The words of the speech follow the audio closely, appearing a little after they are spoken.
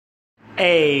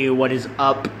Hey, what is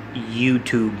up,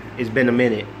 YouTube? It's been a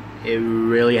minute. It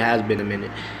really has been a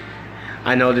minute.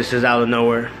 I know this is out of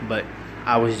nowhere, but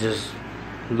I was just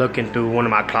looking through one of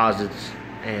my closets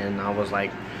and I was like,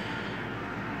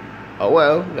 oh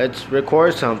well, let's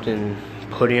record something,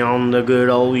 put it on the good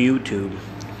old YouTube.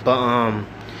 But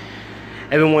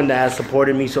everyone that has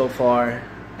supported me so far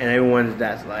and everyone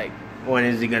that's like, when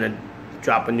is he gonna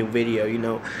drop a new video,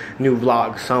 new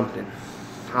vlog, something.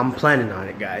 I'm planning on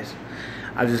it, guys.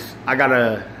 I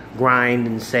gotta grind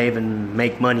and save and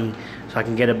make money so I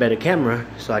can get a better camera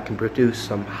so I can produce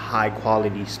some high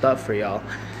quality stuff for y'all,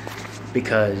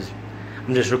 because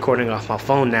I'm just recording off my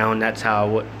phone now, and that's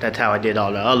how I did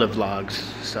all the other vlogs.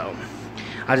 So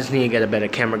I just need to get a better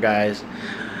camera, guys.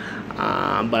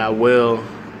 But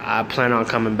I plan on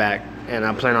coming back, and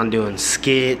I plan on doing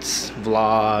skits,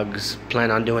 vlogs,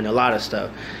 plan on doing a lot of stuff.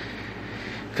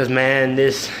 Because, man,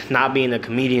 this not being a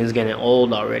comedian is getting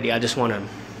old already. I just want to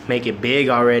make it big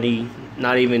already.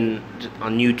 Not even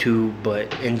on YouTube,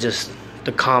 but in just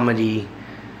the comedy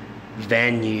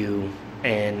venue.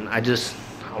 And I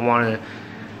want to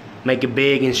make it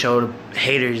big and show the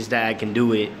haters that I can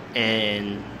do it.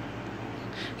 And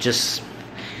I just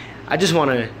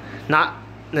want to not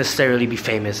necessarily be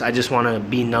famous. I just want to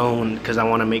be known because I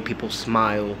want to make people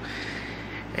smile.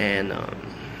 And,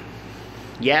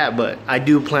 yeah, but I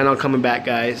do plan on coming back,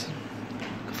 guys.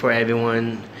 For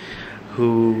everyone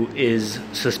who is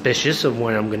suspicious of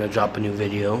when I'm going to drop a new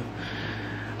video,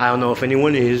 I don't know if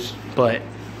anyone is, but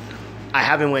I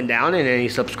haven't went down in any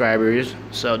subscribers,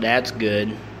 so that's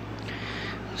good.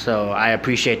 So I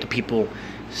appreciate the people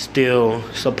still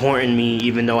supporting me,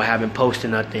 even though I haven't posted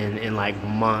nothing in like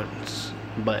months.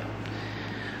 But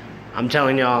I'm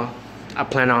telling y'all, I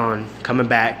plan on coming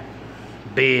back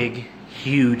big,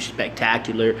 huge,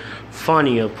 spectacular,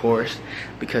 funny, of course,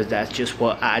 because that's just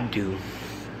what I do.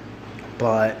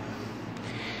 But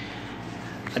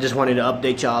I just wanted to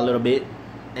update y'all a little bit,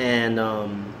 and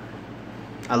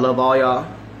I love all y'all.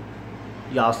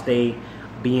 Y'all stay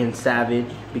being savage,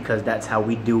 because that's how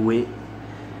we do it.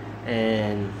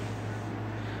 And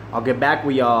I'll get back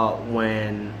with y'all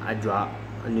when I drop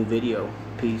a new video.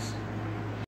 Peace.